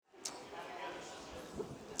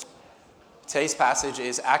Today's passage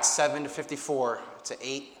is Acts 7:54 to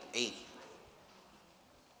 8:8.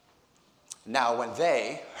 Now, when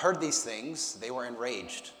they heard these things, they were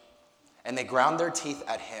enraged, and they ground their teeth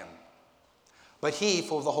at him. But he,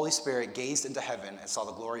 full of the Holy Spirit, gazed into heaven and saw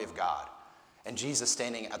the glory of God, and Jesus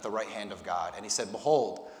standing at the right hand of God. And he said,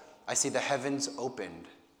 "Behold, I see the heavens opened,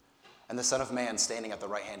 and the Son of Man standing at the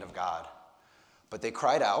right hand of God." But they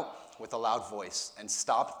cried out with a loud voice and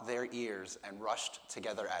stopped their ears and rushed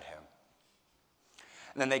together at him.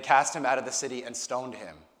 And then they cast him out of the city and stoned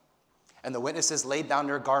him. And the witnesses laid down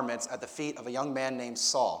their garments at the feet of a young man named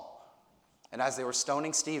Saul. And as they were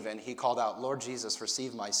stoning Stephen, he called out, "Lord Jesus,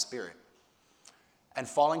 receive my spirit." And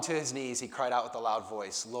falling to his knees, he cried out with a loud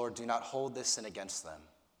voice, "Lord, do not hold this sin against them."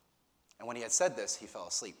 And when he had said this, he fell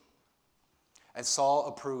asleep. And Saul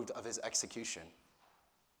approved of his execution.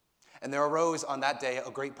 And there arose on that day a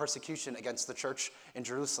great persecution against the church in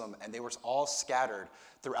Jerusalem, and they were all scattered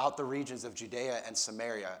throughout the regions of Judea and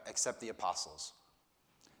Samaria, except the apostles.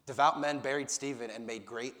 Devout men buried Stephen and made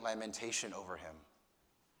great lamentation over him.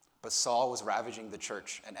 But Saul was ravaging the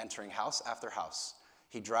church and entering house after house.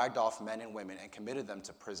 He dragged off men and women and committed them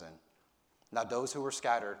to prison. Now those who were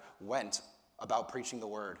scattered went about preaching the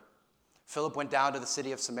word. Philip went down to the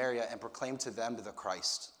city of Samaria and proclaimed to them the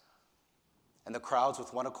Christ. And the crowds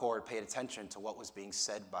with one accord paid attention to what was being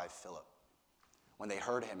said by Philip when they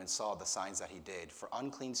heard him and saw the signs that he did. For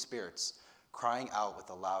unclean spirits, crying out with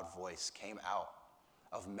a loud voice, came out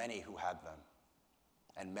of many who had them.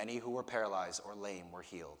 And many who were paralyzed or lame were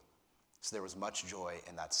healed. So there was much joy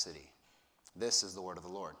in that city. This is the word of the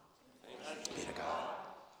Lord. Thanks be to God.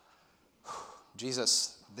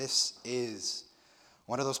 Jesus, this is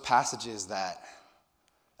one of those passages that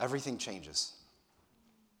everything changes.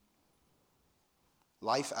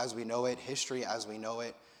 Life as we know it, history as we know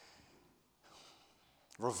it,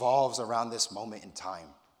 revolves around this moment in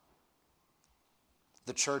time.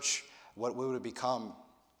 The church, what we would become,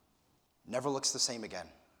 never looks the same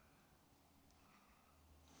again.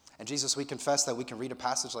 And Jesus, we confess that we can read a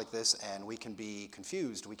passage like this and we can be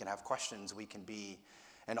confused, we can have questions, we can be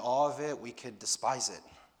in awe of it, we could despise it.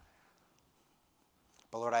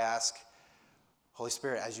 But Lord, I ask, Holy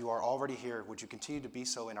Spirit, as you are already here, would you continue to be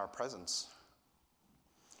so in our presence?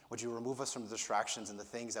 Would you remove us from the distractions and the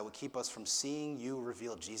things that would keep us from seeing you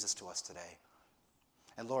reveal Jesus to us today?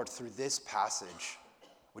 And Lord, through this passage,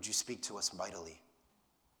 would you speak to us mightily?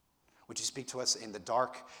 Would you speak to us in the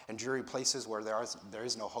dark and dreary places where there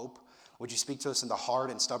is no hope? Would you speak to us in the hard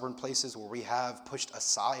and stubborn places where we have pushed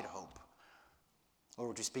aside hope? Lord,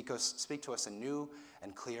 would you speak to us in new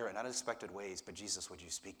and clear and unexpected ways? But Jesus, would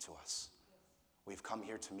you speak to us? We've come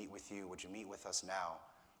here to meet with you. Would you meet with us now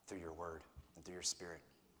through your word and through your spirit?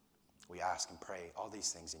 We ask and pray all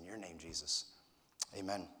these things in your name, Jesus.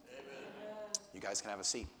 Amen. Amen. You guys can have a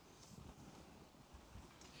seat.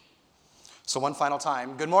 So one final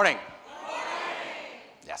time, good morning. Good morning.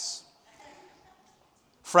 Yes.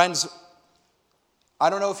 Friends, I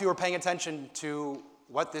don't know if you were paying attention to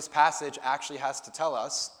what this passage actually has to tell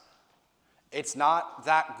us. It's not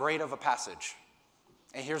that great of a passage.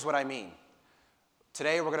 And here's what I mean.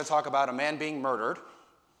 Today we're going to talk about a man being murdered.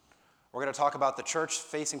 We're going to talk about the church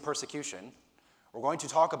facing persecution. We're going to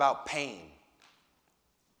talk about pain.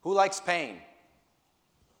 Who likes pain?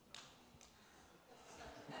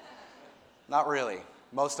 Not really.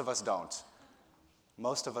 Most of us don't.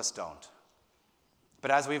 Most of us don't.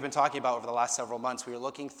 But as we've been talking about over the last several months, we are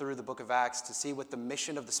looking through the book of Acts to see what the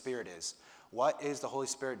mission of the Spirit is. What is the Holy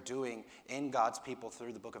Spirit doing in God's people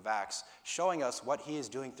through the book of Acts, showing us what he is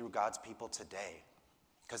doing through God's people today.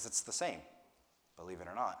 Because it's the same, believe it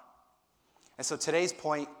or not. And so today's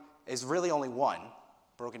point is really only one,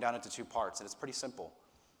 broken down into two parts, and it's pretty simple.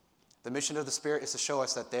 The mission of the Spirit is to show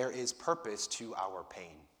us that there is purpose to our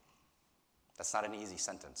pain. That's not an easy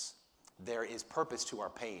sentence. There is purpose to our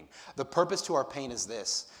pain. The purpose to our pain is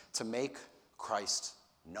this, to make Christ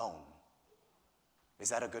known. Is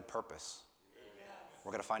that a good purpose? Yes.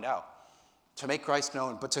 We're going to find out. To make Christ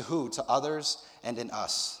known, but to who? To others and in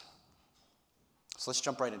us. So let's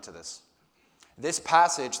jump right into this. This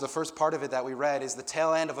passage, the first part of it that we read, is the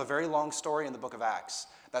tail end of a very long story in the book of Acts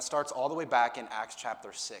that starts all the way back in Acts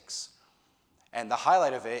chapter 6. And the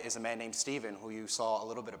highlight of it is a man named Stephen, who you saw a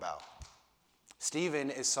little bit about. Stephen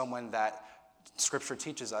is someone that Scripture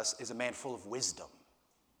teaches us is a man full of wisdom,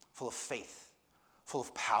 full of faith, full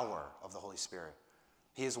of power of the Holy Spirit.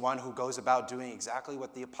 He is one who goes about doing exactly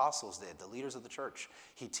what the apostles did, the leaders of the church.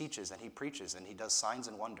 He teaches and he preaches and he does signs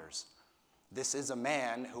and wonders. This is a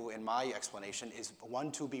man who, in my explanation, is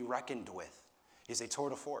one to be reckoned with. He's a tour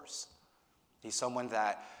de force. He's someone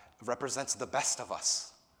that represents the best of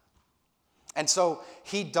us. And so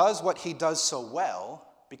he does what he does so well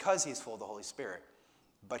because he's full of the Holy Spirit.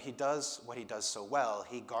 But he does what he does so well,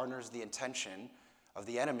 he garners the attention of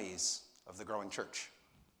the enemies of the growing church.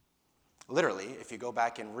 Literally, if you go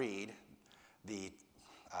back and read the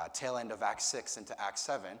tail end of Acts 6 into Acts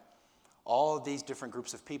 7, all of these different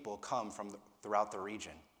groups of people come from throughout the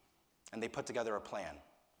region. And they put together a plan.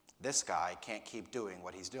 This guy can't keep doing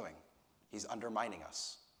what he's doing. He's undermining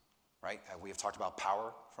us, right? We have talked about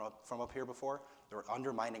power from up here before. They're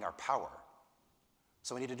undermining our power.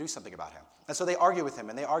 So we need to do something about him. And so they argue with him,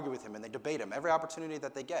 and they argue with him, and they debate him every opportunity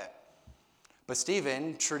that they get. But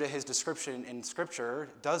Stephen, true to his description in Scripture,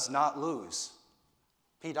 does not lose.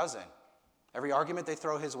 He doesn't. Every argument they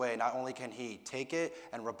throw his way, not only can he take it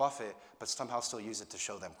and rebuff it, but somehow still use it to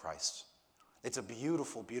show them Christ. It's a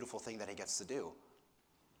beautiful, beautiful thing that he gets to do.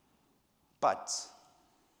 But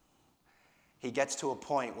he gets to a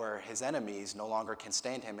point where his enemies no longer can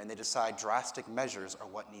stand him, and they decide drastic measures are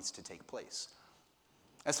what needs to take place.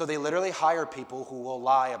 And so they literally hire people who will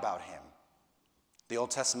lie about him. The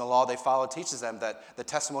Old Testament law they follow teaches them that the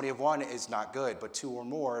testimony of one is not good, but two or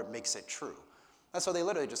more makes it true. And so they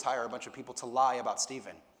literally just hire a bunch of people to lie about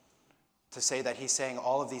Stephen, to say that he's saying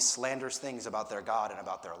all of these slanderous things about their God and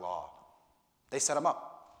about their law. They set him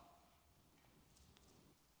up.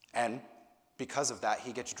 And because of that,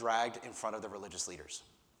 he gets dragged in front of the religious leaders.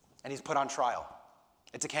 And he's put on trial.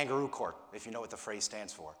 It's a kangaroo court, if you know what the phrase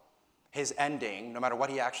stands for. His ending, no matter what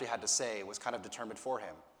he actually had to say, was kind of determined for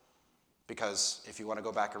him. Because if you want to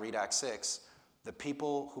go back and read Acts 6, the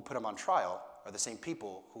people who put him on trial are the same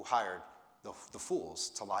people who hired the fools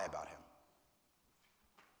to lie about him.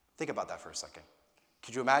 Think about that for a second.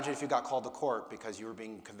 Could you imagine if you got called to court because you were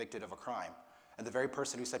being convicted of a crime, and the very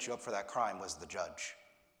person who set you up for that crime was the judge?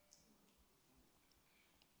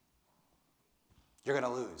 You're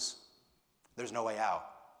going to lose. There's no way out.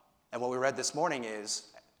 And what we read this morning is,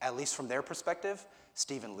 at least from their perspective,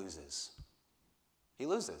 Stephen loses. He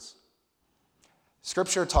loses.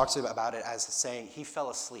 Scripture talks about it as saying he fell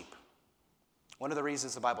asleep. One of the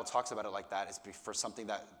reasons the Bible talks about it like that is for something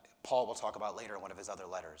that Paul will talk about later in one of his other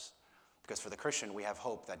letters. Because for the Christian, we have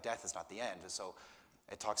hope that death is not the end. And so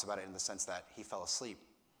it talks about it in the sense that he fell asleep.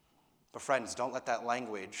 But friends, don't let that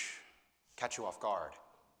language catch you off guard.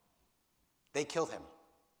 They killed him.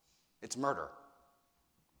 It's murder.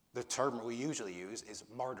 The term we usually use is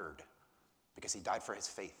martyred, because he died for his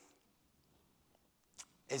faith.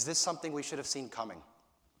 Is this something we should have seen coming?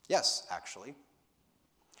 Yes, actually.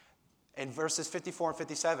 In verses 54 and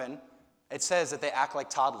 57, it says that they act like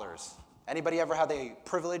toddlers. Anybody ever had the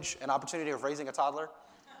privilege and opportunity of raising a toddler?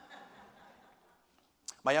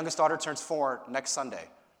 My youngest daughter turns 4 next Sunday.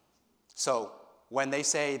 So when they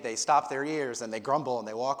say they stop their ears and they grumble and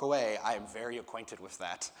they walk away, I am very acquainted with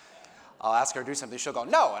that. I'll ask her to do something, she'll go,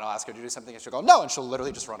 no. And I'll ask her to do something, and she'll go, no. And she'll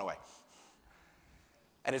literally just run away.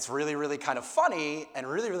 And it's really, really kind of funny and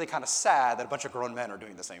really, really kind of sad that a bunch of grown men are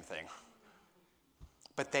doing the same thing.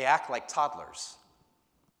 But they act like toddlers.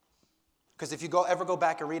 Because if you ever go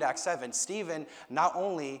back and read Acts 7, Stephen not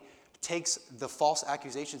only takes the false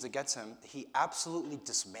accusations against him, he absolutely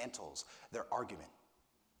dismantles their argument.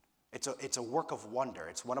 It's a work of wonder.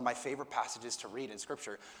 It's one of my favorite passages to read in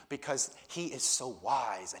Scripture because he is so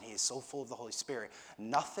wise and he is so full of the Holy Spirit.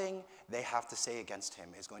 Nothing they have to say against him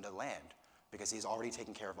is going to land because he's already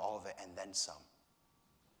taken care of all of it and then some.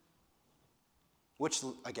 Which,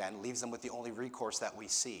 again, leaves them with the only recourse that we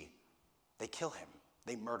see. They kill him.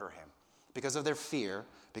 They murder him. Because of their fear,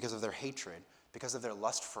 because of their hatred, because of their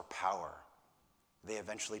lust for power, they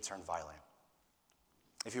eventually turn violent.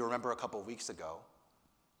 If you remember a couple weeks ago,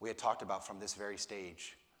 we had talked about from this very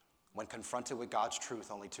stage, when confronted with God's truth,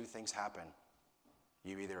 only 2 things happen.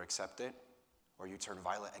 You either accept it or you turn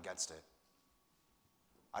violent against it.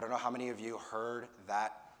 I don't know how many of you heard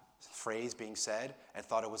that phrase being said and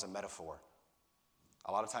thought it was a metaphor.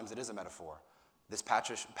 A lot of times it is a metaphor. This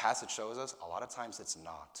passage shows us a lot of times it's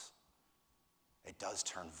not. It does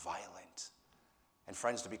turn violent. And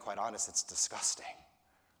friends, to be quite honest, it's disgusting.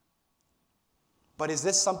 But is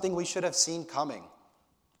this something we should have seen coming?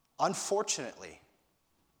 Unfortunately.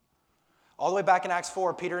 All the way back in Acts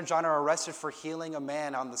 4, Peter and John are arrested for healing a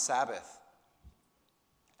man on the Sabbath.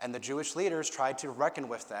 And the Jewish leaders tried to reckon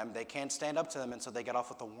with them. They can't stand up to them, and so they get off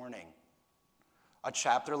with a warning. A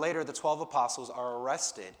chapter later, the 12 apostles are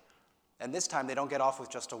arrested. And this time, they don't get off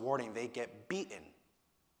with just a warning. They get beaten.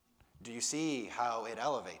 Do you see how it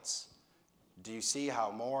elevates? Do you see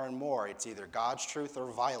how more and more it's either God's truth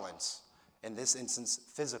or violence? In this instance,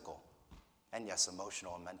 physical. And yes,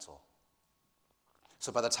 emotional and mental.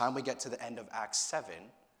 So by the time we get to the end of Acts 7,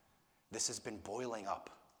 this has been boiling up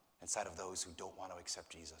inside of those who don't want to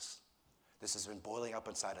accept Jesus. This has been boiling up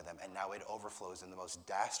inside of them, and now it overflows in the most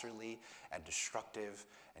dastardly and destructive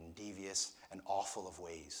and devious and awful of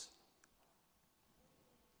ways.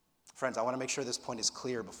 Friends, I want to make sure this point is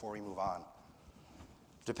clear before we move on.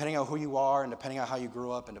 Depending on who you are and depending on how you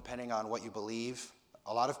grew up and depending on what you believe,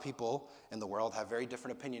 a lot of people in the world have very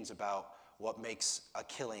different opinions about what makes a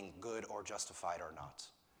killing good or justified or not.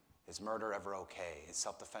 Is murder ever okay? Is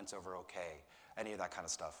self-defense ever okay? Any of that kind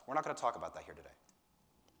of stuff. We're not going to talk about that here today.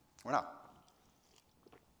 We're not.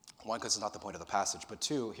 One, because it's not the point of the passage. But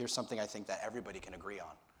two, here's something I think that everybody can agree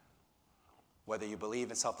on. Whether you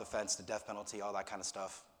believe in self-defense, the death penalty, all that kind of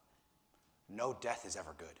stuff, no death is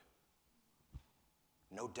ever good.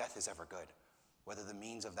 No death is ever good, whether the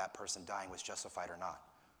means of that person dying was justified or not.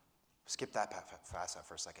 Skip that fast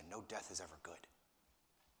for a second. No death is ever good.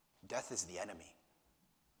 Death is the enemy.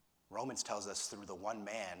 Romans tells us through the one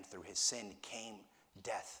man, through his sin, came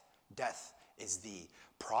death. Death is the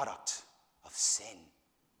product of sin.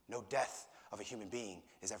 No death of a human being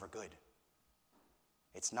is ever good.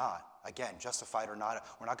 It's not. Again, justified or not,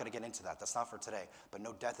 we're not going to get into that. That's not for today. But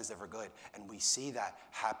no death is ever good. And we see that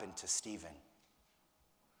happen to Stephen.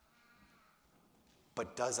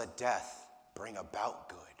 But does a death bring about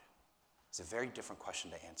good? It's a very different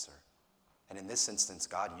question to answer. And in this instance,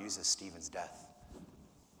 God uses Stephen's death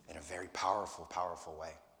in a very powerful, powerful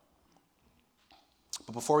way.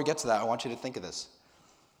 But before we get to that, I want you to think of this.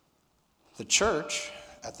 The church,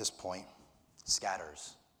 at this point,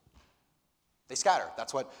 scatters. They scatter.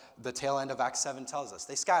 That's what the tail end of Acts 7 tells us.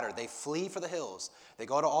 They scatter. They flee for the hills. They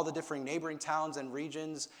go to all the different neighboring towns and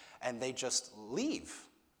regions, and they just leave.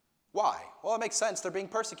 Why? Well, it makes sense. They're being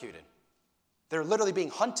persecuted. They're literally being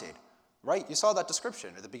hunted, right? You saw that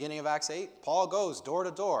description at the beginning of Acts 8. Paul goes door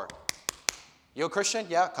to door. You a Christian?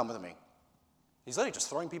 Yeah, come with me. He's literally just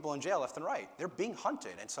throwing people in jail left and right. They're being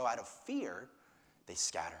hunted, and so out of fear, they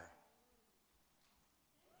scatter.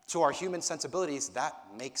 To our human sensibilities, that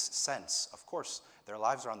makes sense. Of course, their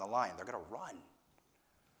lives are on the line. They're going to run.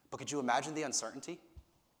 But could you imagine the uncertainty?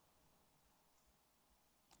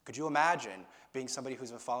 Could you imagine being somebody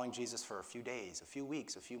who's been following Jesus for a few days, a few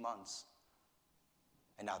weeks, a few months,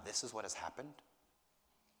 and now this is what has happened?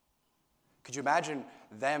 Could you imagine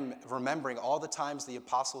them remembering all the times the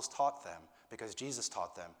apostles taught them, because Jesus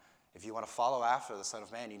taught them, if you want to follow after the Son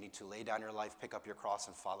of Man, you need to lay down your life, pick up your cross,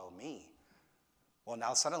 and follow me. Well,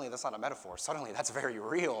 now suddenly that's not a metaphor. Suddenly that's very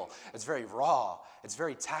real. It's very raw. It's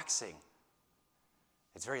very taxing.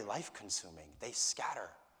 It's very life-consuming. They scatter.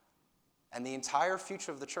 And the entire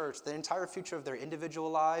future of the church, the entire future of their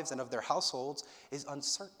individual lives and of their households is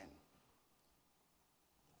uncertain.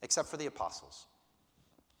 Except for the apostles.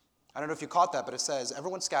 I don't know if you caught that, but it says,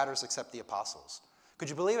 everyone scatters except the apostles. Could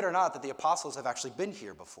you believe it or not that the apostles have actually been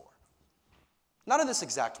here before? Not in this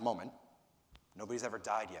exact moment. Nobody's ever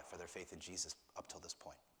died yet for their faith in Jesus up till this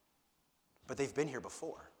point. But they've been here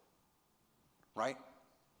before, right?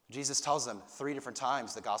 Jesus tells them 3 different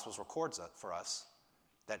times, the Gospels records it for us,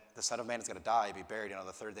 that the Son of Man is going to die, be buried, and on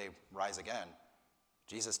the third day rise again.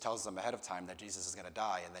 Jesus tells them ahead of time that Jesus is going to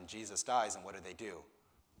die, and then Jesus dies, and what do?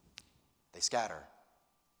 They scatter.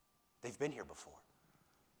 They've been here before.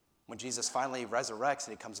 When Jesus finally resurrects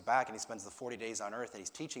and he comes back and he spends the 40 days on earth and he's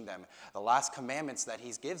teaching them, the last commandments that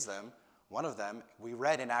he gives them, one of them, we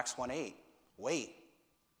read in Acts 1:8, wait.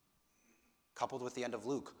 Coupled with the end of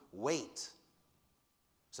Luke, wait.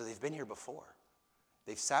 So they've been here before.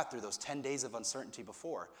 They've sat through those 10 days of uncertainty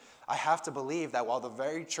before. I have to believe that while the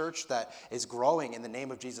very church that is growing in the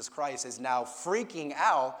name of Jesus Christ is now freaking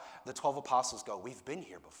out, the 12 apostles go, we've been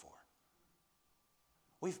here before.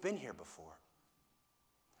 We've been here before.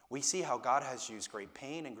 We see how God has used great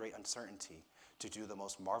pain and great uncertainty to do the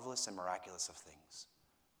most marvelous and miraculous of things.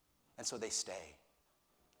 And so they stay.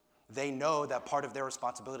 They know that part of their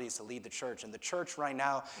responsibility is to lead the church, and the church right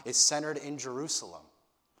now is centered in Jerusalem.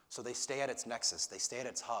 So they stay at its nexus. They stay at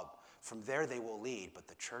its hub. From there they will lead, but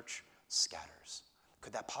the church scatters.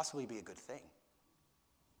 Could that possibly be a good thing?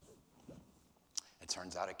 It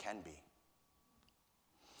turns out it can be.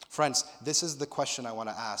 Friends, this is the question I want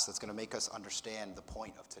to ask that's going to make us understand the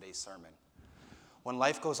point of today's sermon. When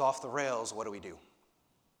life goes off the rails, what do?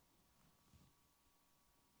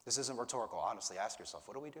 This isn't rhetorical. Honestly, ask yourself,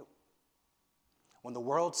 what do? When the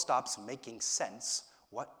world stops making sense,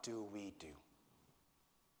 what do?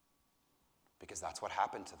 Because that's what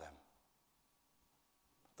happened to them.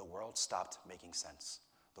 The world stopped making sense.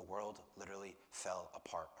 The world literally fell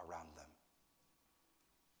apart around them.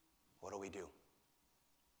 What do?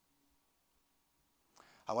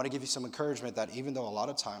 I want to give you some encouragement that even though a lot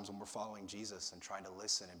of times when we're following Jesus and trying to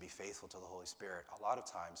listen and be faithful to the Holy Spirit, a lot of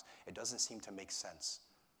times it doesn't seem to make sense.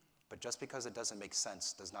 But just because it doesn't make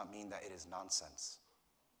sense does not mean that it is nonsense.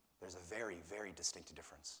 There's a very, very distinct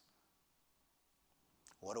difference.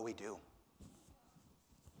 What do we do?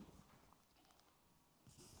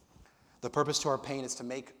 The purpose to our pain is to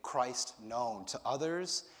make Christ known to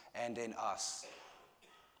others and in us.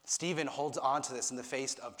 Stephen holds on to this in the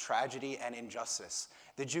face of tragedy and injustice.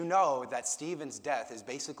 Did you know that Stephen's death is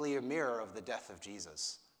basically a mirror of the death of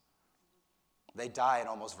Jesus? They die in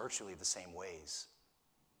almost virtually the same ways.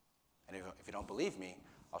 And if you don't believe me,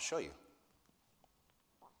 I'll show you.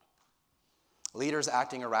 Leaders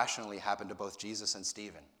acting irrationally happened to both Jesus and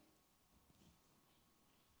Stephen.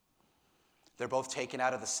 They're both taken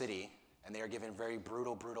out of the city, and they are given very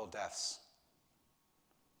brutal, brutal deaths.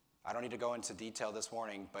 I don't need to go into detail this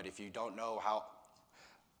morning, but if you don't know how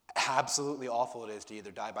absolutely awful it is to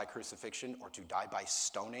either die by crucifixion or to die by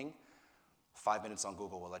stoning, 5 minutes on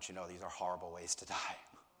Google will let you know these are horrible ways to die.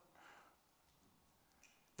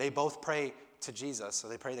 They both pray to Jesus, so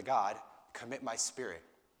they pray to God, commit my spirit.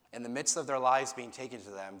 In the midst of their lives being taken to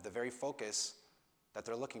them, the very focus that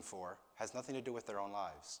they're looking for has nothing to do with their own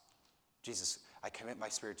lives. Jesus, I commit my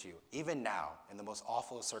spirit to you. Even now, in the most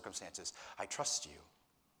awful of circumstances, I trust you.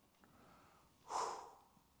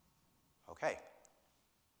 Whew. Okay.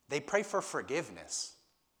 They pray for forgiveness.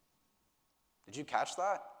 Did you catch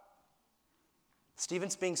that?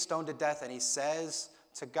 Stephen's being stoned to death, and he says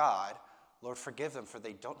to God, Lord, forgive them, for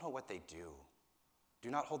they don't know what they do. Do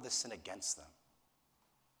not hold this sin against them.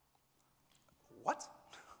 What?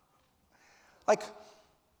 Like,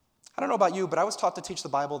 I don't know about you, but I was taught to teach the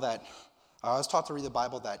Bible that, I was taught to read the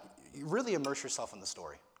Bible that you really immerse yourself in the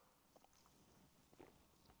story.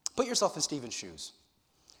 Put yourself in Stephen's shoes.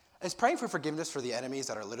 Is praying for forgiveness for the enemies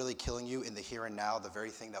that are literally killing you in the here and now the very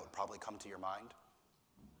thing that would probably come to your mind?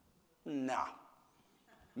 Nah.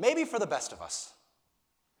 Maybe for the best of us.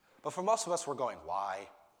 But for most of us, we're going, why?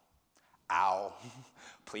 Ow.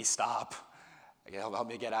 Please stop. Help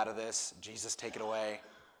me get out of this. Jesus, take it away.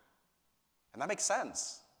 And that makes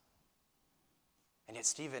sense. And yet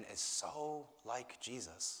Stephen is so like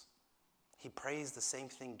Jesus. He prays the same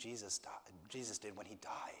thing Jesus did when he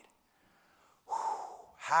died. Whew.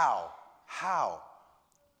 How?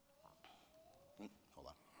 Hold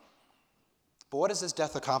on. But what does this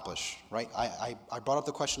death accomplish, right? I brought up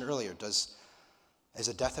the question earlier. Is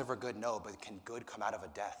a death ever good? No, but can good come out of a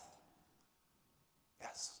death?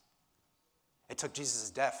 Yes. It took Jesus'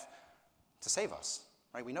 death to save us,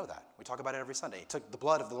 right? We know that. We talk about it every Sunday. It took the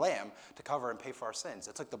blood of the Lamb to cover and pay for our sins.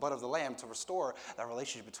 It took the blood of the Lamb to restore that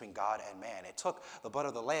relationship between God and man. It took the blood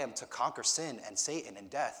of the Lamb to conquer sin and Satan and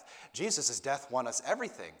death. Jesus' death won us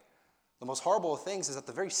everything. The most horrible of things is at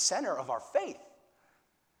the very center of our faith.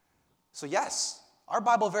 So yes, our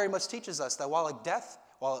Bible very much teaches us that while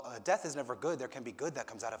a death is never good, there can be good that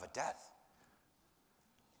comes out of a death.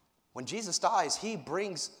 When Jesus dies, he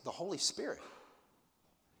brings the Holy Spirit.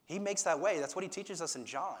 He makes that way. That's what he teaches us in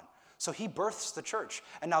John. So he births the church.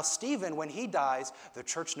 And now Stephen, when he dies, the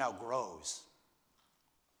church now grows.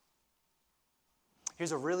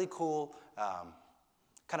 Here's a really cool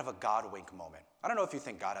kind of a God wink moment. I don't know if you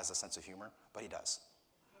think God has a sense of humor, but he does.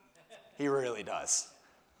 He really does.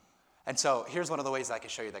 And so here's one of the ways I can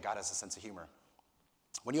show you that God has a sense of humor.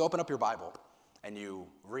 When you open up your Bible and you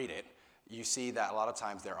read it, you see that a lot of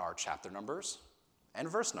times there are chapter numbers and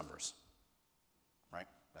verse numbers, right?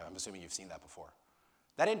 I'm assuming you've seen that before.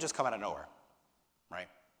 That didn't just come out of nowhere, right?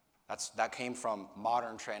 That came from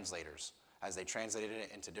modern translators. As they translated it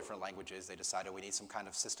into different languages, they decided we need some kind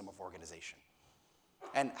of system of organization.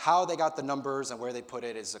 And how they got the numbers and where they put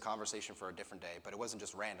it is a conversation for a different day, but it wasn't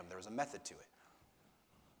just random. There was a method to it.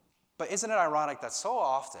 But isn't it ironic that so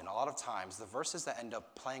often, a lot of times, the verses that end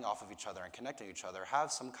up playing off of each other and connecting each other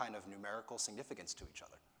have some kind of numerical significance to each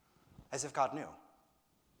other, as if God knew,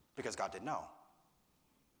 because God did know.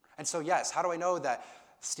 And so yes, how do I know that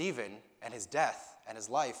Stephen and his death and his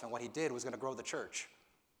life and what he did was going to grow the church?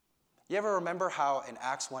 You ever remember how in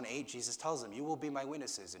Acts 1:8, Jesus tells them, you will be my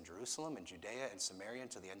witnesses in Jerusalem and Judea and Samaria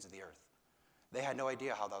and to the ends of the earth. They had no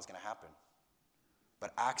idea how that was going to happen.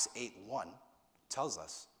 But Acts 8:1 tells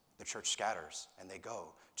us the church scatters and they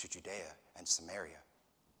go to Judea and Samaria.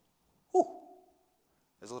 Whew.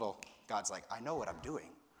 There's a little, God's like, I know what I'm doing.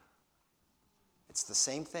 It's the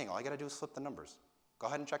same thing. All I got to do is flip the numbers. Go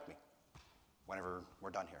ahead and check me whenever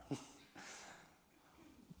we're done here.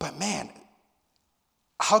 But man,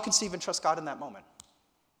 how could Stephen trust God in that moment?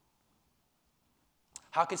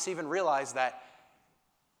 How could Stephen realize that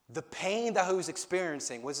the pain that he was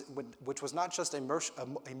experiencing, which was not just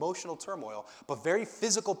emotional turmoil, but very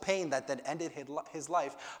physical pain that then ended his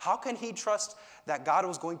life, how can he trust that God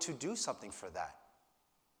was going to do something for that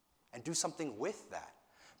and do something with that?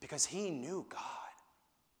 Because he knew God.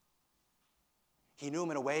 He knew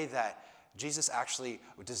him in a way that Jesus actually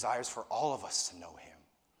desires for all of us to know him.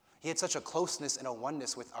 He had such a closeness and a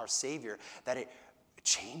oneness with our Savior that it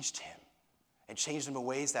changed him. And changed him in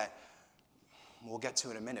ways that we'll get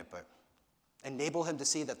to in a minute, but enabled him to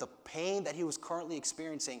see that the pain that he was currently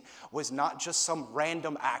experiencing was not just some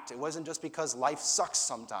random act. It wasn't just because life sucks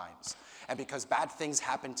sometimes and because bad things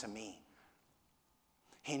happen to me.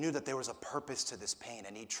 He knew that there was a purpose to this pain,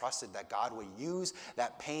 and he trusted that God would use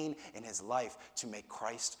that pain in his life to make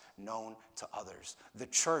Christ known to others. The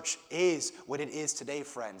church is what it is today,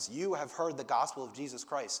 friends. You have heard the gospel of Jesus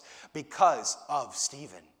Christ because of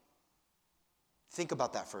Stephen. Think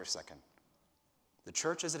about that for a second. The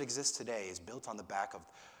church as it exists today is built on the back of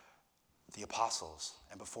the apostles,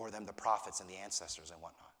 and before them the prophets and the ancestors and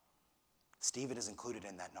whatnot. Stephen is included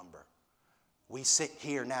in that number. We sit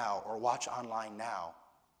here now or watch online now,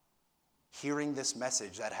 hearing this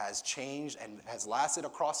message that has changed and has lasted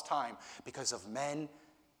across time because of men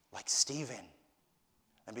like Stephen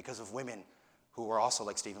and because of women who were also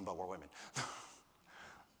like Stephen but were women.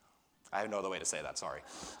 I have no other way to say that, sorry.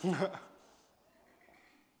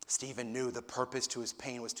 Stephen knew the purpose to his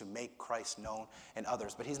pain was to make Christ known in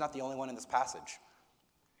others, but he's not the only one in this passage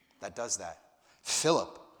that does that.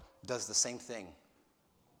 Philip does the same thing.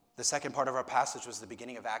 The second part of our passage was the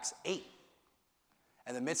beginning of Acts 8.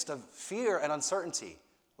 In the midst of fear and uncertainty,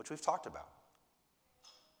 which we've talked about.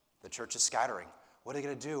 The church is scattering. What are they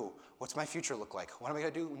going to do? What's my future look like? What am I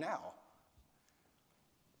going to do now?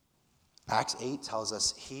 Acts 8 tells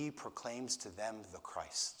us he proclaims to them the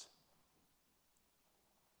Christ.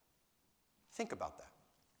 Think about that.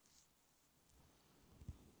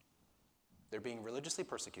 They're being religiously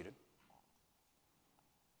persecuted.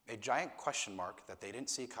 A giant question mark that they didn't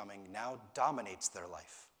see coming now dominates their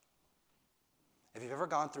life. If you've ever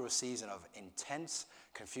gone through a season of intense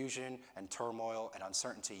confusion and turmoil and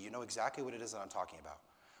uncertainty, you know exactly what it is that I'm talking about.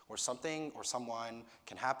 Where something or someone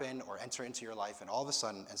can happen or enter into your life, and all of a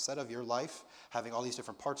sudden, instead of your life having all these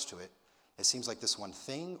different parts to it, it seems like this one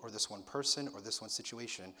thing or this one person or this one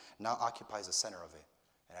situation now occupies the center of it,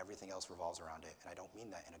 and everything else revolves around it. And I don't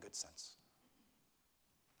mean that in a good sense.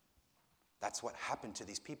 That's what happened to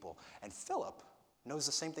these people. And Philip knows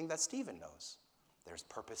the same thing that Stephen knows. There's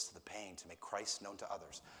purpose to the pain to make Christ known to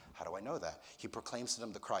others. How do I know that? He proclaims to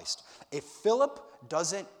them the Christ. If Philip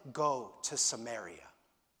doesn't go to Samaria,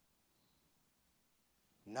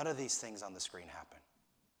 none of these things on the screen happen.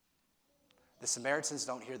 The Samaritans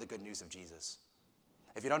don't hear the good news of Jesus.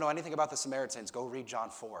 If you don't know anything about the Samaritans, go read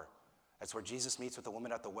John 4. That's where Jesus meets with the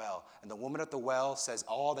woman at the well. And the woman at the well says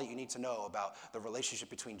all that you need to know about the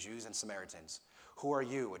relationship between Jews and Samaritans. Who are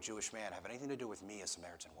you, a Jewish man, have anything to do with me, a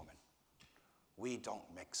Samaritan woman? We don't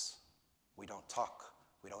mix. We don't talk.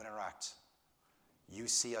 We don't interact. You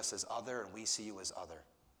see us as other, and we see you as other.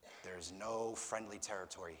 There is no friendly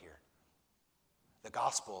territory here. The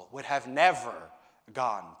gospel would have never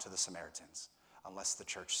gone to the Samaritans unless the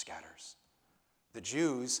church scatters. The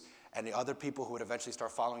Jews and the other people who would eventually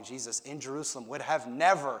start following Jesus in Jerusalem would have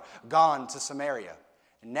never gone to Samaria.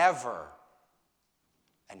 Never.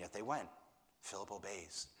 And yet they went. Philip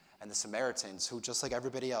obeys. And the Samaritans, who just like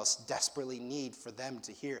everybody else, desperately need for them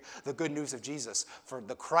to hear the good news of Jesus, for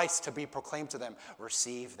the Christ to be proclaimed to them,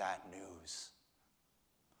 receive that news.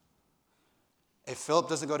 If Philip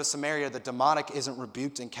doesn't go to Samaria, the demonic isn't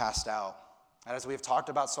rebuked and cast out. And as we have talked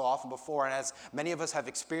about so often before, and as many of us have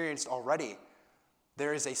experienced already,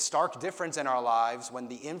 there is a stark difference in our lives when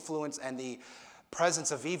the influence and the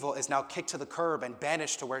presence of evil is now kicked to the curb and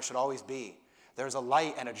banished to where it should always be. There's a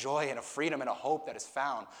light and a joy and a freedom and a hope that is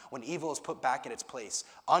found when evil is put back in its place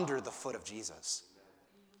under the foot of Jesus.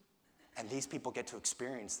 And these people get to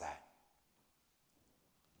experience that.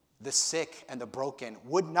 The sick and the broken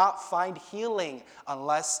would not find healing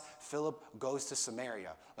unless Philip goes to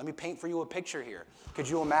Samaria. Let me paint for you a picture here. Could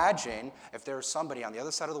you imagine if there was somebody on the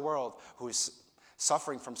other side of the world who is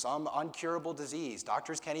suffering from some uncurable disease?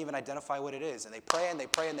 Doctors can't even identify what it is. And they pray and they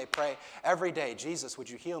pray and they pray every day. Jesus, would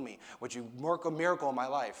you heal me? Would you work a miracle in my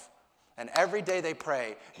life? And every day they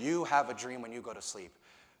pray, you have a dream when you go to sleep.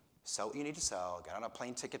 Sell what you need to sell, get on a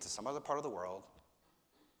plane ticket to some other part of the world,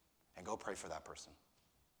 and go pray for that person.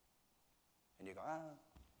 And you go,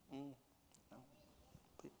 no,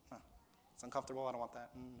 please, no. It's uncomfortable, I don't want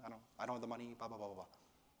that, I don't have the money, blah, blah, blah, blah, blah.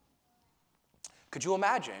 Could you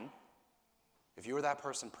imagine if you were that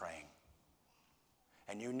person praying,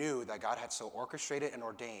 and you knew that God had so orchestrated and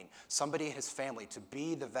ordained somebody in his family to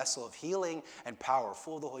be the vessel of healing and power,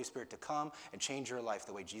 full of the Holy Spirit, to come and change your life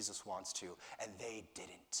the way Jesus wants to, and they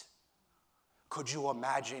didn't? Could you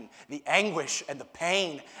imagine the anguish and the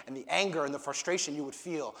pain and the anger and the frustration you would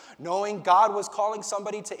feel knowing God was calling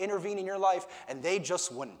somebody to intervene in your life and they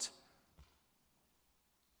just wouldn't?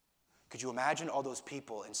 Could you imagine all those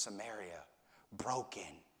people in Samaria,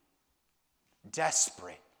 broken,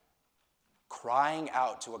 desperate, crying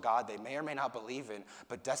out to a God they may or may not believe in,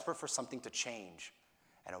 but desperate for something to change?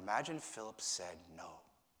 And imagine Philip said, "No,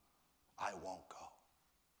 I won't go."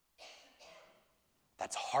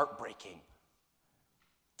 That's heartbreaking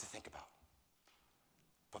to think about.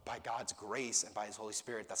 But by God's grace and by his Holy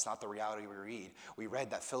Spirit, that's not the reality we read. We read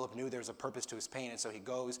that Philip knew there's a purpose to his pain, and so he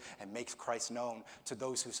goes and makes Christ known to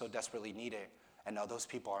those who so desperately need it. And now those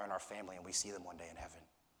people are in our family, and we see them one day in heaven,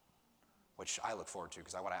 which I look forward to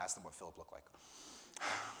because I want to ask them what Philip looked like.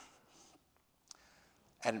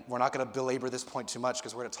 And we're not going to belabor this point too much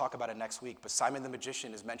because we're going to talk about it next week, but Simon the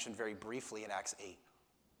magician is mentioned very briefly in Acts 8.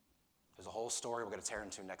 There's a whole story we're going to tear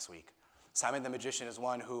into next week. Simon the magician is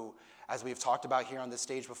one who, as we've talked about here on this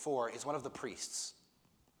stage before, is one of the priests.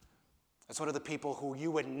 It's one of the people who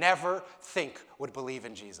you would never think would believe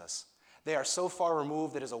in Jesus. They are so far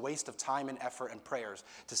removed that it is a waste of time and effort and prayers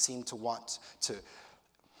to seem to want to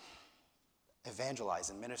evangelize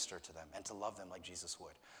and minister to them and to love them like Jesus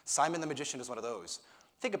would. Simon the magician is one of those.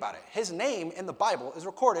 Think about it. His name in the Bible is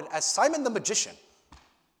recorded as Simon the magician.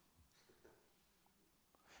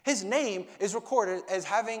 His name is recorded as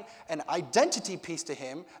having an identity piece to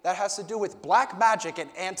him that has to do with black magic and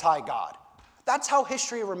anti-God. That's how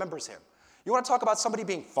history remembers him. You want to talk about somebody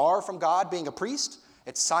being far from God, being a priest?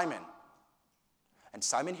 It's Simon. And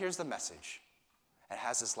Simon hears the message and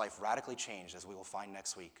has his life radically changed, as we will find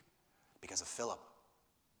next week, because of Philip.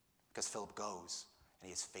 Because Philip goes, and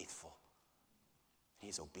he is faithful. And he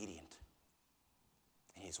is obedient.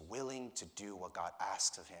 And he is willing to do what God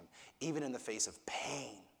asks of him, even in the face of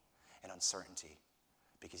pain and uncertainty,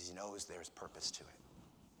 because he knows there's purpose to it.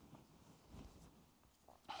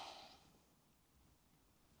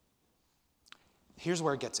 Here's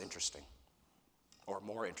where it gets interesting, or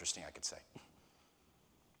more interesting, I could say.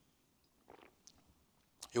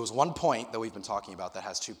 It was one point that we've been talking about that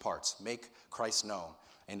has two parts. Make Christ known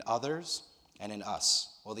in others and in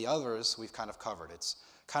us. Well, the others we've kind of covered. It's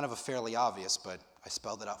kind of a fairly obvious, but I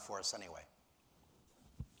spelled it out for us anyway.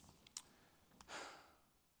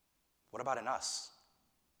 What about in us?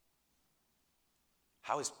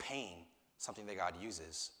 How is pain something that God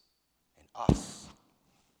uses in us?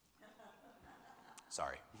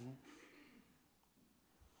 Sorry.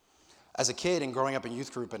 As a kid and growing up in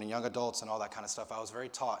youth group and in young adults and all that kind of stuff, I was very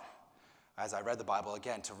taught, as I read the Bible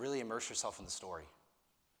again, to really immerse yourself in the story.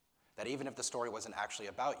 That even if the story wasn't actually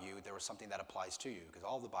about you, there was something that applies to you, because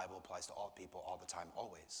all of the Bible applies to all people, all the time,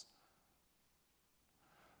 always.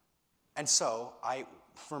 And so I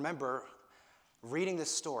remember reading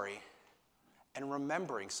this story and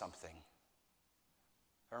remembering something.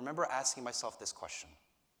 I remember asking myself this question.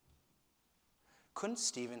 Couldn't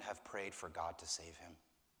Stephen have prayed for God to save him?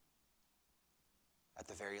 At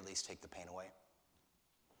the very least, take the pain away?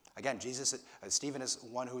 Again, Stephen is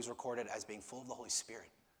one who is recorded as being full of the Holy Spirit,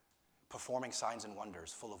 performing signs and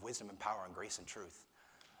wonders, full of wisdom and power and grace and truth.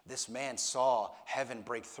 This man saw heaven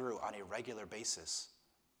break through on a regular basis.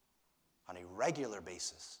 On a regular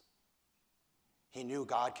basis. He knew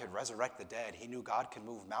God could resurrect the dead. He knew God could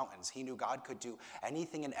move mountains. He knew God could do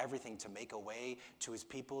anything and everything to make a way to his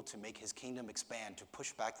people, to make his kingdom expand, to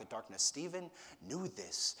push back the darkness. Stephen knew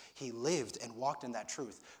this. He lived and walked in that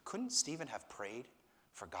truth. Couldn't Stephen have prayed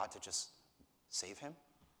for God to just save him?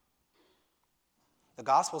 The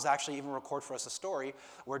Gospels actually even record for us a story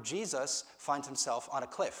where Jesus finds himself on a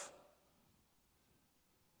cliff.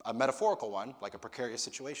 A metaphorical one, like a precarious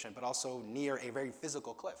situation, but also near a very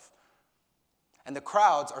physical cliff. And the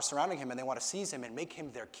crowds are surrounding him and they want to seize him and make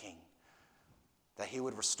him their king. That he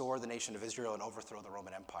would restore the nation of Israel and overthrow the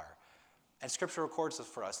Roman Empire. And Scripture records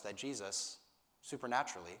for us that Jesus,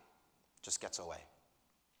 supernaturally, just gets away.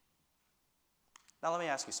 Now let me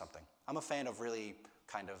ask you something. I'm a fan of really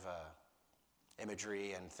kind of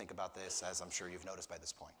imagery and think about this, as I'm sure you've noticed by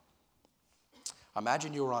this point.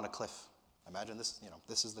 Imagine you were on a cliff. Imagine this,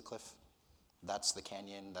 this is the cliff. That's the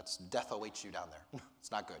canyon. That's death awaits you down there.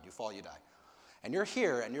 It's not good. You fall, you die. And you're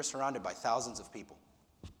here and you're surrounded by thousands of people.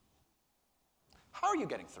 How are you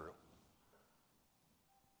getting through?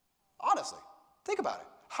 Honestly, think about it.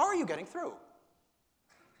 How are you getting through?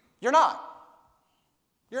 You're not.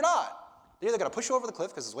 You're not. They're either going to push you over the cliff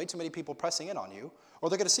because there's way too many people pressing in on you, or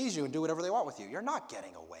they're going to seize you and do whatever they want with you. You're not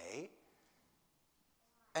getting away.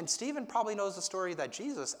 And Stephen probably knows the story that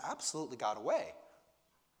Jesus absolutely got away.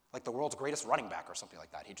 Like the world's greatest running back or something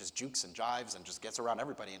like that. He just jukes and jives and just gets around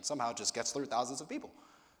everybody and somehow just gets through thousands of people.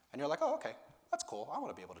 And you're like, oh, okay. That's cool. I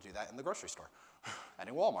want to be able to do that in the grocery store and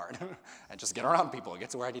in Walmart and just get around people and get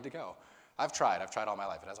to where I need to go. I've tried all my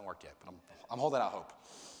life. It hasn't worked yet, but I'm holding out hope.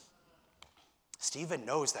 Stephen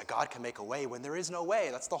knows that God can make a way when there is no way.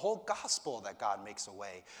 That's the whole gospel, that God makes a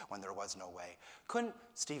way when there was no way. Couldn't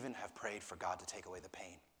Stephen have prayed for God to take away the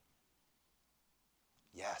pain?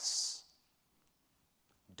 Yes.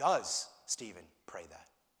 Does Stephen pray that?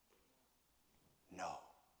 No.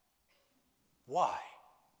 Why?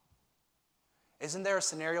 Isn't there a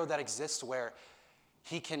scenario that exists where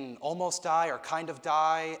he can almost die or kind of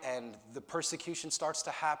die, and the persecution starts to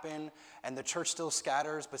happen, and the church still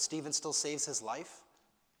scatters, but Stephen still saves his life?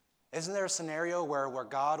 Isn't there a scenario where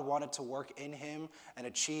God wanted to work in him and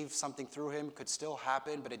achieve something through him could still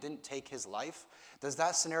happen, but it didn't take his life? Does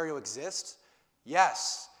that scenario exist?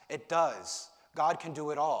 Yes, it does. God can do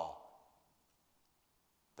it all.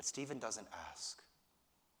 But Stephen doesn't ask,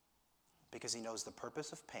 because he knows the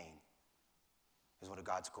purpose of pain is one of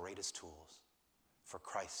God's greatest tools for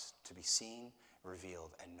Christ to be seen,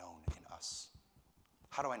 revealed, and known in us.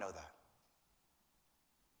 How do I know that?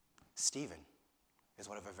 Stephen is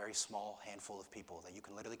one of a very small handful of people that you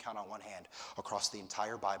can literally count on one hand across the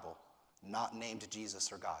entire Bible, not named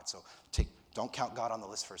Jesus or God. So don't count God on the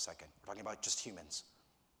list for a second. We're talking about just humans.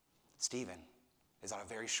 Stephen is on a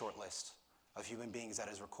very short list of human beings that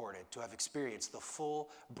is recorded to have experienced the full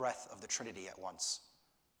breadth of the Trinity at once.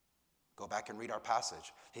 Go back and read our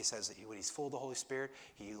passage. He says that when he's full of the Holy Spirit,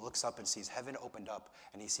 he looks up and sees heaven opened up,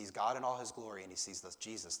 and he sees God in all his glory, and he sees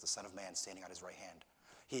Jesus, the Son of Man, standing on his right hand.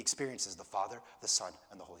 He experiences the Father, the Son,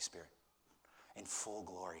 and the Holy Spirit in full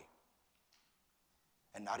glory.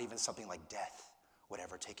 And not even something like death would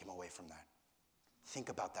ever take him away from that. Think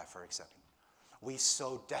about that for a second. We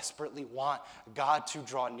so desperately want God to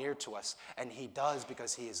draw near to us, and he does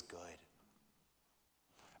because he is good.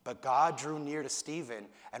 But God drew near to Stephen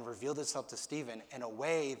and revealed himself to Stephen in a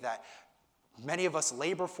way that many of us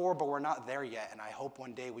labor for, but we're not there yet, and I hope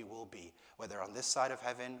one day we will be, whether on this side of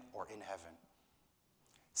heaven or in heaven.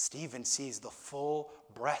 Stephen sees the full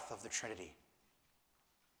breadth of the Trinity.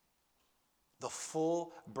 The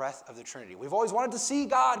full breadth of the Trinity. We've always wanted to see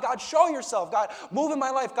God. God, show yourself. God, move in my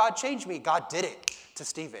life. God, change me. God did it to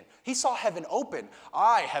Stephen. He saw heaven open.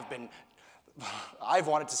 I've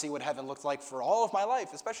wanted to see what heaven looked like for all of my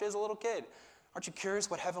life, especially as a little kid. Aren't you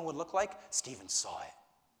curious what heaven would look like? Stephen saw it.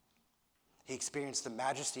 He experienced the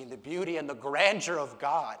majesty and the beauty and the grandeur of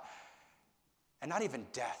God. And not even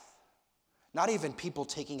death. Not even people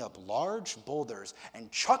taking up large boulders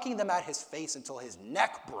and chucking them at his face until his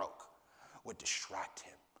neck broke would distract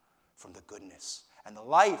him from the goodness and the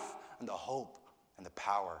life and the hope and the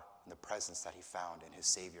power and the presence that he found in his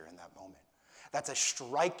Savior in that moment. That's a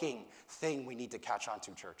striking thing we need to catch on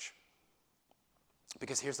to, church.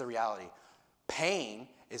 Because here's the reality. Pain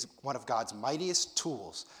is one of God's mightiest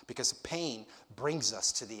tools because pain brings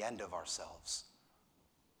us to the end of ourselves.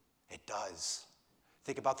 It does.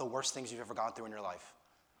 Think about the worst things you've ever gone through in your life.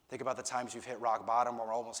 Think about the times you've hit rock bottom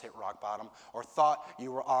or almost hit rock bottom or thought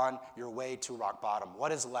you were on your way to rock bottom.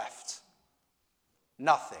 What is left?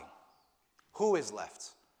 Nothing. Who is left?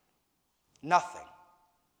 Nothing.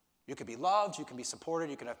 You can be loved, you can be supported,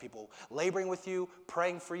 you can have people laboring with you,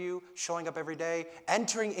 praying for you, showing up every day,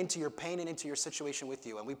 entering into your pain and into your situation with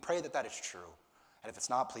you. And we pray that that is true. And if it's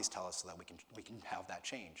not, please tell us so that we can have that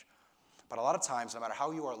change. But a lot of times, no matter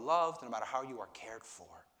how you are loved, no matter how you are cared for,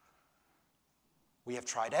 we have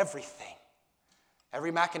tried everything.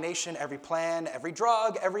 Every machination, every plan, every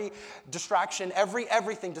drug, every distraction,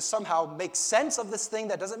 everything to somehow make sense of this thing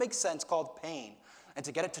that doesn't make sense called pain and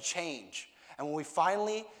to get it to change. And when we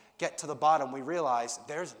finally get to the bottom, we realize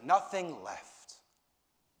there's nothing left.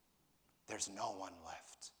 There's no one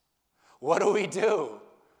left. What do we do?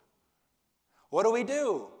 What do we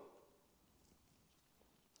do?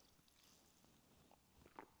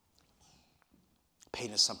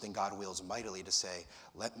 Pain is something God wields mightily to say,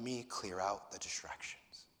 let me clear out the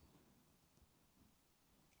distractions.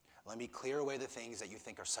 Let me clear away the things that you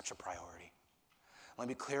think are such a priority. Let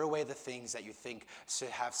me clear away the things that you think should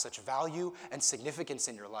have such value and significance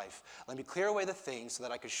in your life. Let me clear away the things so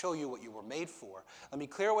that I could show you what you were made for. Let me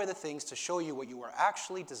clear away the things to show you what you were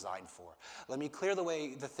actually designed for. Let me clear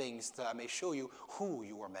away the things that I may show you who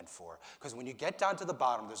you were meant for. Because when you get down to the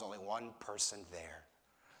bottom, there's only one person there.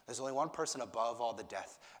 There's only one person above all the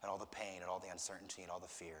death and all the pain and all the uncertainty and all the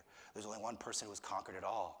fear. There's only one person who has conquered it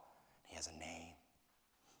all. He has a name.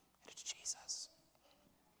 And it's Jesus.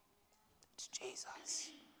 It's Jesus.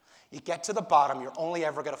 You get to the bottom, you're only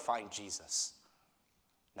ever going to find Jesus.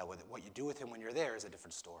 Now, what you do with him when you're there is a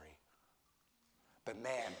different story. But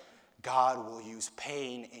man, God will use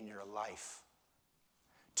pain in your life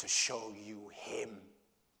to show you him.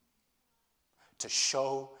 To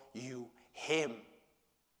show you him.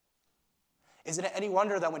 Isn't it any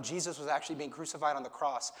wonder that when Jesus was actually being crucified on the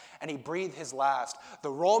cross and he breathed his last, the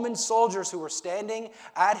Roman soldiers who were standing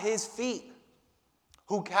at his feet,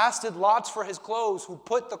 who casted lots for his clothes, who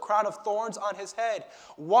put the crown of thorns on his head,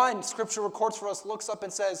 one, Scripture records for us, looks up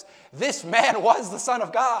and says, "This man was the Son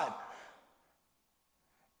of God."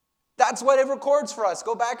 That's what it records for us.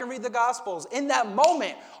 Go back and read the Gospels. In that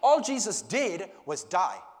moment, all Jesus did was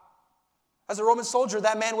die. As a Roman soldier,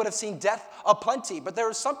 that man would have seen death aplenty, but there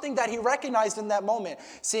was something that he recognized in that moment,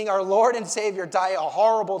 seeing our Lord and Savior die a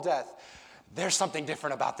horrible death. There's something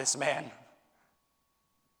different about this man.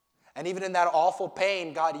 And even in that awful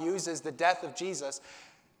pain, God uses the death of Jesus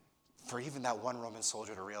for even that one Roman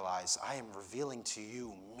soldier to realize, I am revealing to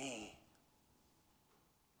you me.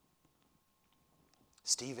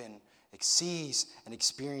 Stephen sees and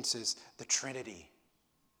experiences the Trinity.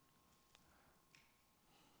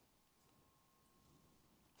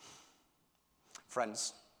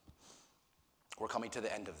 Friends, we're coming to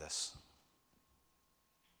the end of this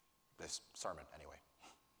sermon anyway.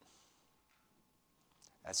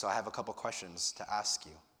 And so I have a couple questions to ask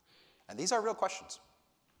you. And these are real questions.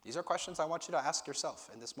 These are questions I want you to ask yourself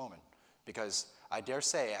in this moment. Because I dare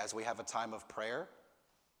say, as we have a time of prayer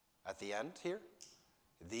at the end here,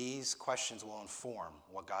 these questions will inform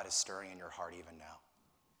what God is stirring in your heart even now.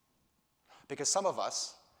 Because some of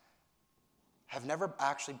us have never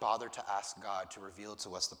actually bothered to ask God to reveal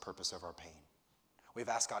to us the purpose of our pain. We've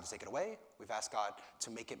asked God to take it away. We've asked God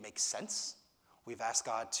to make it make sense. We've asked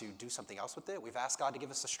God to do something else with it. We've asked God to give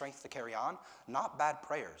us the strength to carry on. Not bad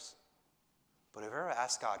prayers. But have you ever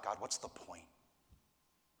asked God, God, what's the point?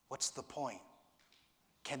 What's the point?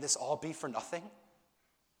 Can this all be for nothing?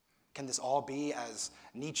 Can this all be, as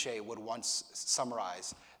Nietzsche would once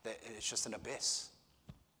summarize, that it's just an abyss?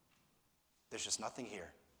 There's just nothing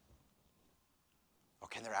here. Or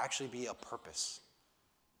can there actually be a purpose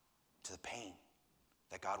to the pain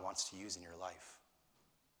that God wants to use in your life?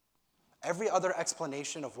 Every other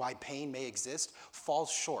explanation of why pain may exist falls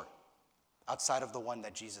short outside of the one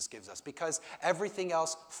that Jesus gives us, because everything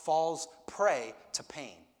else falls prey to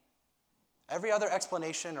pain. Every other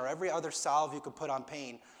explanation or every other salve you could put on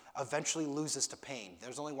pain eventually loses to pain.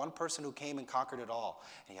 There's only one person who came and conquered it all,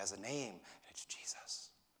 and he has a name, and it's Jesus.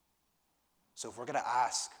 So if we're going to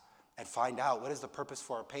ask and find out what is the purpose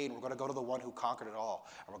for our pain, we're going to go to the one who conquered it all,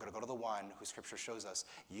 and we're going to go to the one who Scripture shows us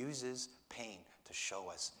uses pain to show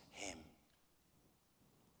us him.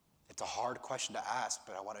 It's a hard question to ask,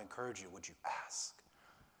 but I want to encourage you, would you ask?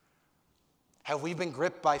 Have we been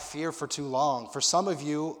gripped by fear for too long? For some of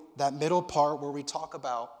you, that middle part where we talk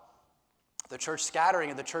about the church scattering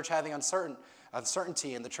and the church having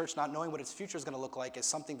uncertainty and the church not knowing what its future is going to look like is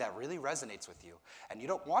something that really resonates with you. And you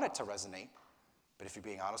don't want it to resonate, but if you're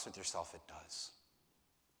being honest with yourself, it does.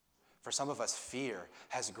 For some of us, fear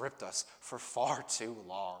has gripped us for far too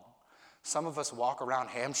long. Some of us walk around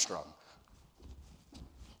hamstrung.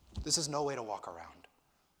 This is no way to walk around.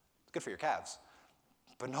 It's good for your calves,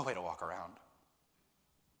 but no way to walk around.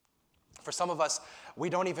 For some of us, we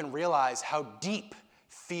don't even realize how deep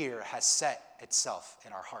fear has set itself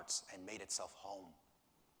in our hearts and made itself home.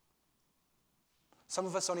 Some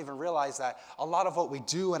of us don't even realize that a lot of what we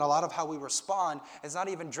do and a lot of how we respond is not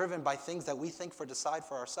even driven by things that we think for decide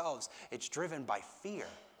for ourselves. It's driven by fear.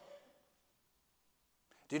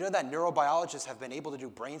 Do you know that neurobiologists have been able to do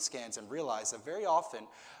brain scans and realize that very often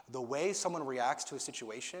the way someone reacts to a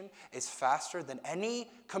situation is faster than any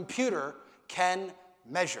computer can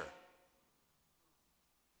measure?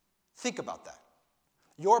 Think about that.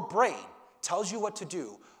 Your brain tells you what to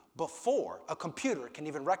do before a computer can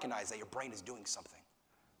even recognize that your brain is doing something.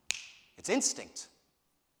 It's instinct.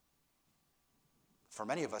 For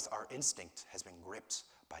many of us, our instinct has been gripped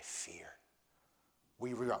by fear.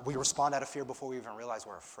 We respond out of fear before we even realize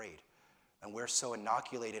we're afraid. And we're so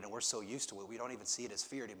inoculated and we're so used to it, we don't even see it as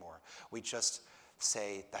fear anymore. We just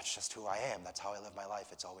say, that's just who I am. That's how I live my life.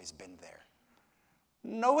 It's always been there.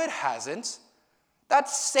 No, it hasn't.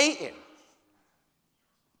 That's Satan.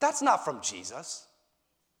 That's not from Jesus.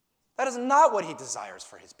 That is not what he desires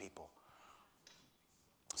for his people.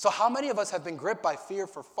 So how many of us have been gripped by fear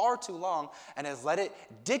for far too long and have let it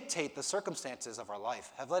dictate the circumstances of our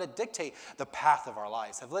life, have let it dictate the path of our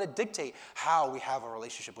lives, have let it dictate how we have a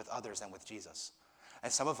relationship with others and with Jesus?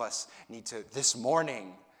 And some of us need to, this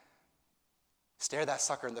morning, stare that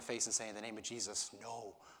sucker in the face and say, in the name of Jesus,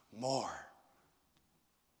 no more.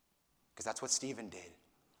 Because that's what Stephen did,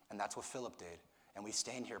 and that's what Philip did. And we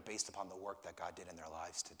stand here based upon the work that God did in their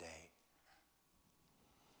lives today.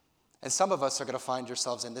 And some of us are going to find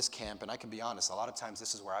yourselves in this camp, and I can be honest, a lot of times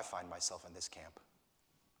this is where I find myself in this camp.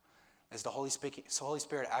 Is the Holy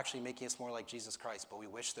Spirit actually making us more like Jesus Christ, but we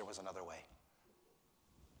wish there was another way.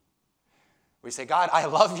 We say, God, I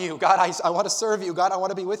love you. God, I want to serve you. God, I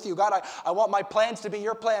want to be with you. God, I want my plans to be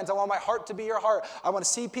your plans. I want my heart to be your heart. I want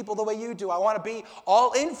to see people the way you do. I want to be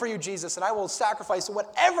all in for you, Jesus, and I will sacrifice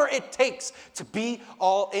whatever it takes to be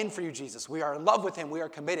all in for you, Jesus. We are in love with him. We are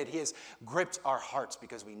committed. He has gripped our hearts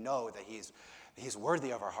because we know that he is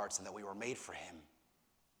worthy of our hearts and that we were made for him.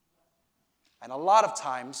 And a lot of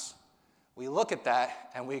times, we look at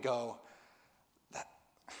that and we go,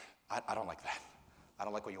 I don't like that. I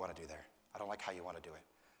don't like what you want to do there. I don't like how you want to do it.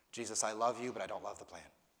 Jesus, I love you, but I don't love the plan.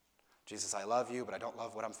 Jesus, I love you, but I don't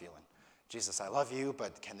love what I'm feeling. Jesus, I love you,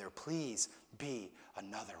 but can there please be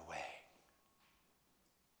another way?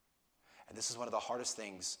 And this is one of the hardest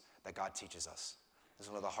things that God teaches us. This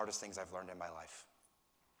is one of the hardest things I've learned in my life.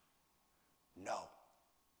 No.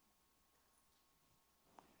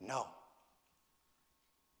 No.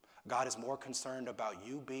 God is more concerned about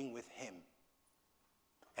you being with him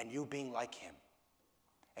and you being like him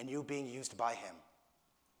and you being used by him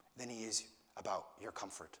than he is about your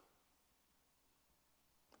comfort.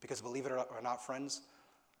 Because believe it or not, friends,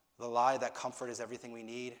 the lie that comfort is everything we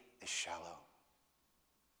need is shallow.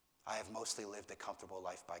 I have mostly lived a comfortable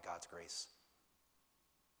life by God's grace.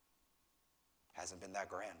 It hasn't been that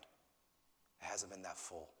grand. It hasn't been that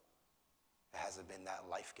full. It hasn't been that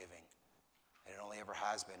life-giving. And it only ever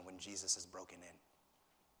has been when Jesus is broken in.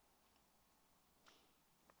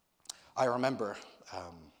 I remember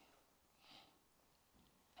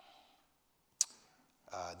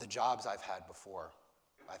the jobs I've had before.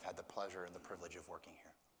 I've had the pleasure and the privilege of working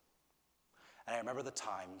here. And I remember the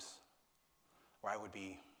times where I would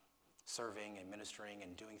be serving and ministering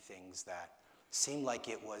and doing things that seemed like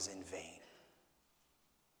it was in vain.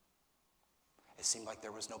 It seemed like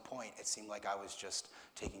there was no point. It seemed like I was just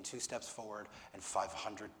taking 2 steps forward and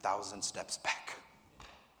 500,000 steps back.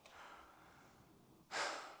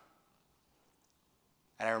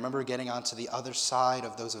 And I remember getting onto the other side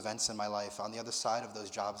of those events in my life, on the other side of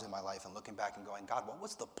those jobs in my life, and looking back and going, God, what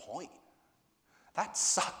was the point? That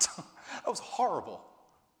sucked. That was horrible.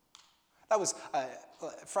 That was,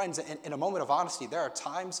 friends, in a moment of honesty, there are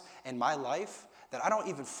times in my life that I don't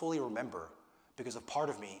even fully remember because a part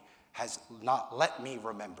of me has not let me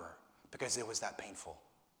remember because it was that painful.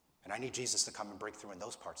 And I need Jesus to come and break through in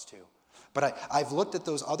those parts too. But I've looked at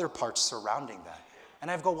those other parts surrounding that,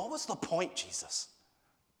 and I go, what was the point, Jesus?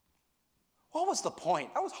 What was the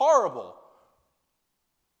point? That was horrible.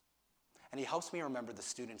 And he helps me remember the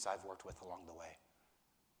students I've worked with along the way.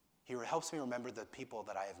 He helps me remember the people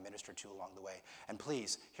that I have ministered to along the way. And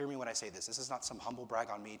please, hear me when I say this. This is not some humble brag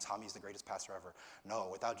on me. Tommy's the greatest pastor ever. No,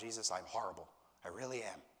 without Jesus, I'm horrible. I really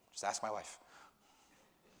am. Just ask my wife.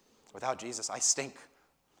 Without Jesus, I stink.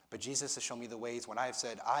 But Jesus has shown me the ways when I have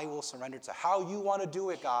said, I will surrender to how you want to do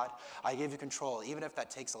it, God. I give you control, even if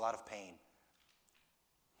that takes a lot of pain.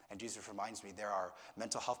 And Jesus reminds me there are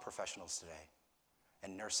mental health professionals today,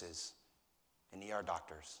 and nurses, and ER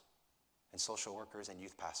doctors, and social workers and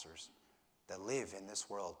youth pastors that live in this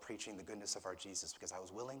world preaching the goodness of our Jesus because I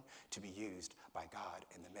was willing to be used by God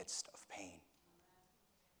in the midst of pain.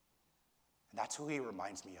 And that's who he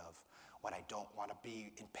reminds me of when I don't want to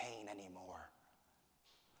be in pain anymore.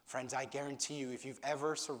 Friends, I guarantee you, if you've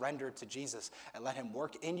ever surrendered to Jesus and let him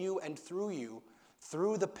work in you and through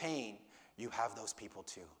the pain, you have those people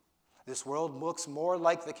too. This world looks more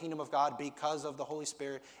like the kingdom of God because of the Holy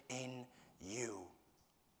Spirit in you.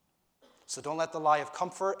 So don't let the lie of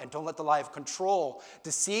comfort and don't let the lie of control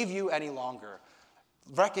deceive you any longer.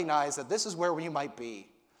 Recognize that this is where we might be.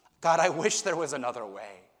 God, I wish there was another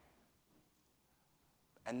way.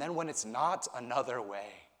 And then when it's not another way,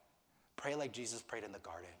 pray like Jesus prayed in the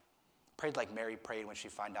garden. Prayed like Mary prayed when she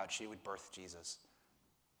found out she would birth Jesus.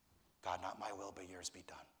 God, not my will, but yours be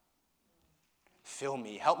done. Fill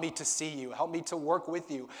me. Help me to see you. Help me to work with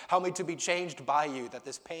you. Help me to be changed by you, that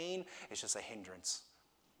this pain is just a hindrance.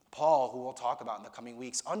 Paul, who we'll talk about in the coming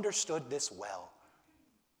weeks, understood this well.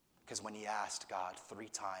 Because when he asked God 3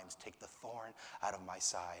 times, take the thorn out of my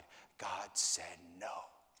side, God said no.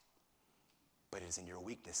 But it is in your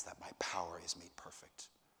weakness that my power is made perfect.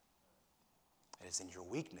 It is in your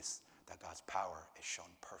weakness that God's power is shown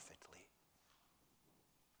perfectly.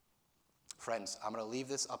 Friends, I'm going to leave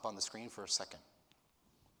this up on the screen for a second.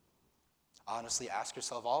 Honestly, ask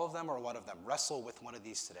yourself all of them or one of them. Wrestle with one of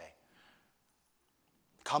these today.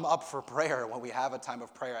 Come up for prayer when we have a time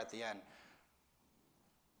of prayer at the end.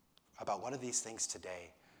 About one of these things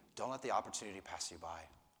today. Don't let the opportunity pass you by.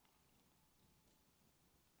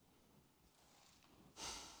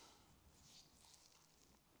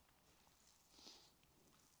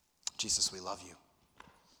 Jesus, we love you.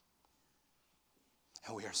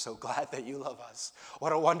 And we are so glad that you love us.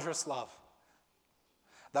 What a wondrous love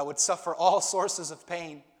that would suffer all sources of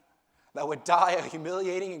pain, that would die a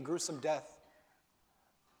humiliating and gruesome death,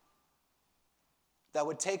 that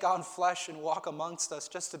would take on flesh and walk amongst us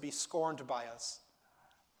just to be scorned by us.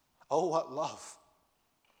 Oh, what love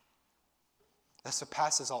that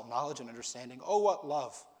surpasses all knowledge and understanding. Oh, what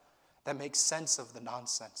love that makes sense of the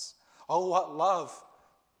nonsense. Oh, what love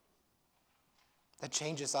that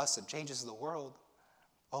changes us and changes the world.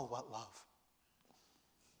 Oh, what love.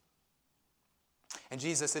 And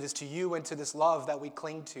Jesus, it is to you and to this love that we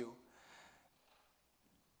cling to.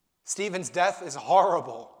 Stephen's death is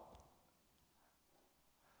horrible.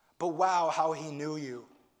 But wow, how he knew you.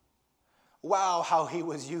 Wow, how he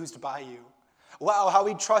was used by you. Wow, how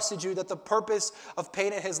he trusted you that the purpose of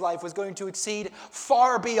pain in his life was going to exceed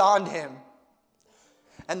far beyond him.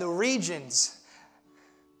 And the regions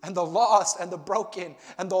and the lost and the broken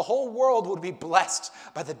and the whole world would be blessed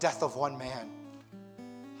by the death of one man.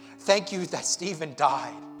 Thank you that Stephen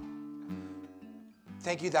died.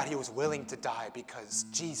 Thank you that he was willing to die because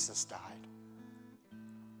Jesus died.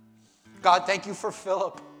 God, thank you for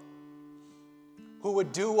Philip, who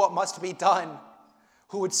would do what must be done,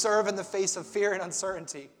 who would serve in the face of fear and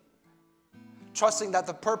uncertainty, trusting that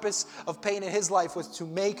the purpose of pain in his life was to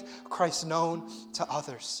make Christ known to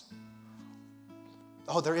others.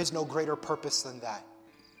 Oh, there is no greater purpose than that.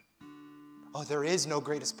 Oh, there is no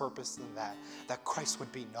greatest purpose than that Christ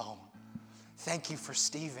would be known. Thank you for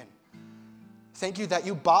Stephen. Thank you that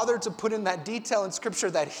you bothered to put in that detail in Scripture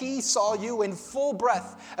that he saw you in full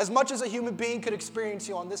breath, as much as a human being could experience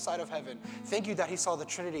you on this side of heaven. Thank you that he saw the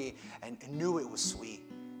Trinity and knew it was sweet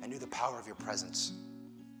and knew the power of your presence.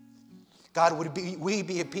 God, would we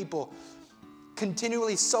be a people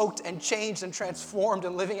continually soaked and changed and transformed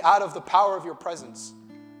and living out of the power of your presence?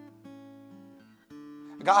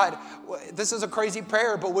 God, this is a crazy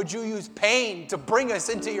prayer, but would you use pain to bring us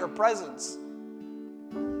into your presence?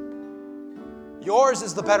 Yours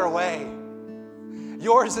is the better way.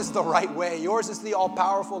 Yours is the right way. Yours is the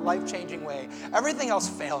all-powerful, life-changing way. Everything else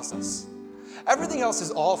fails us. Everything else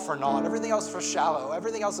is all for naught. Everything else for shallow.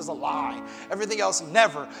 Everything else is a lie. Everything else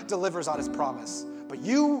never delivers on his promise. But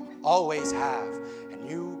you always have, and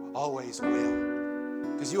you always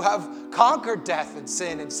will. Because you have conquered death and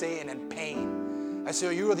sin and Satan and pain. And so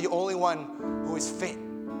you are the only one who is fit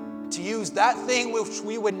to use that thing which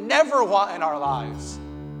we would never want in our lives,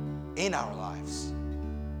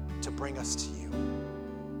 to bring us to you.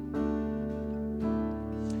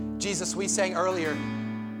 Jesus, we sang earlier,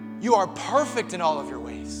 you are perfect in all of your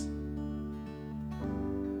ways.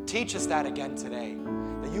 Teach us that again today,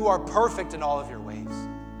 that you are perfect in all of your ways.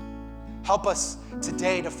 Help us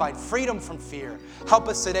today to find freedom from fear. Help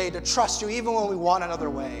us today to trust you even when we want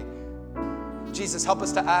another way. Jesus, help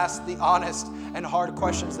us to ask the honest and hard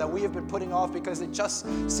questions that we have been putting off because it just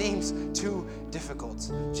seems too difficult.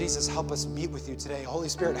 Jesus, help us meet with you today. Holy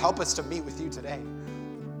Spirit, help us to meet with you today.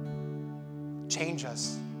 Change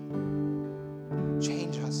us.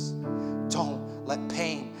 Change us. Don't let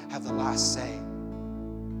pain have the last say.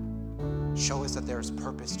 Show us that there is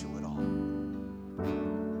purpose to it all.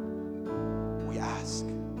 We ask,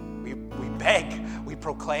 we beg, we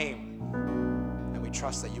proclaim, and we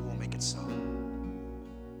trust that you will make it so.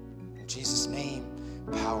 In Jesus' name,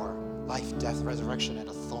 power, life, death, resurrection, and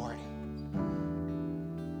authority.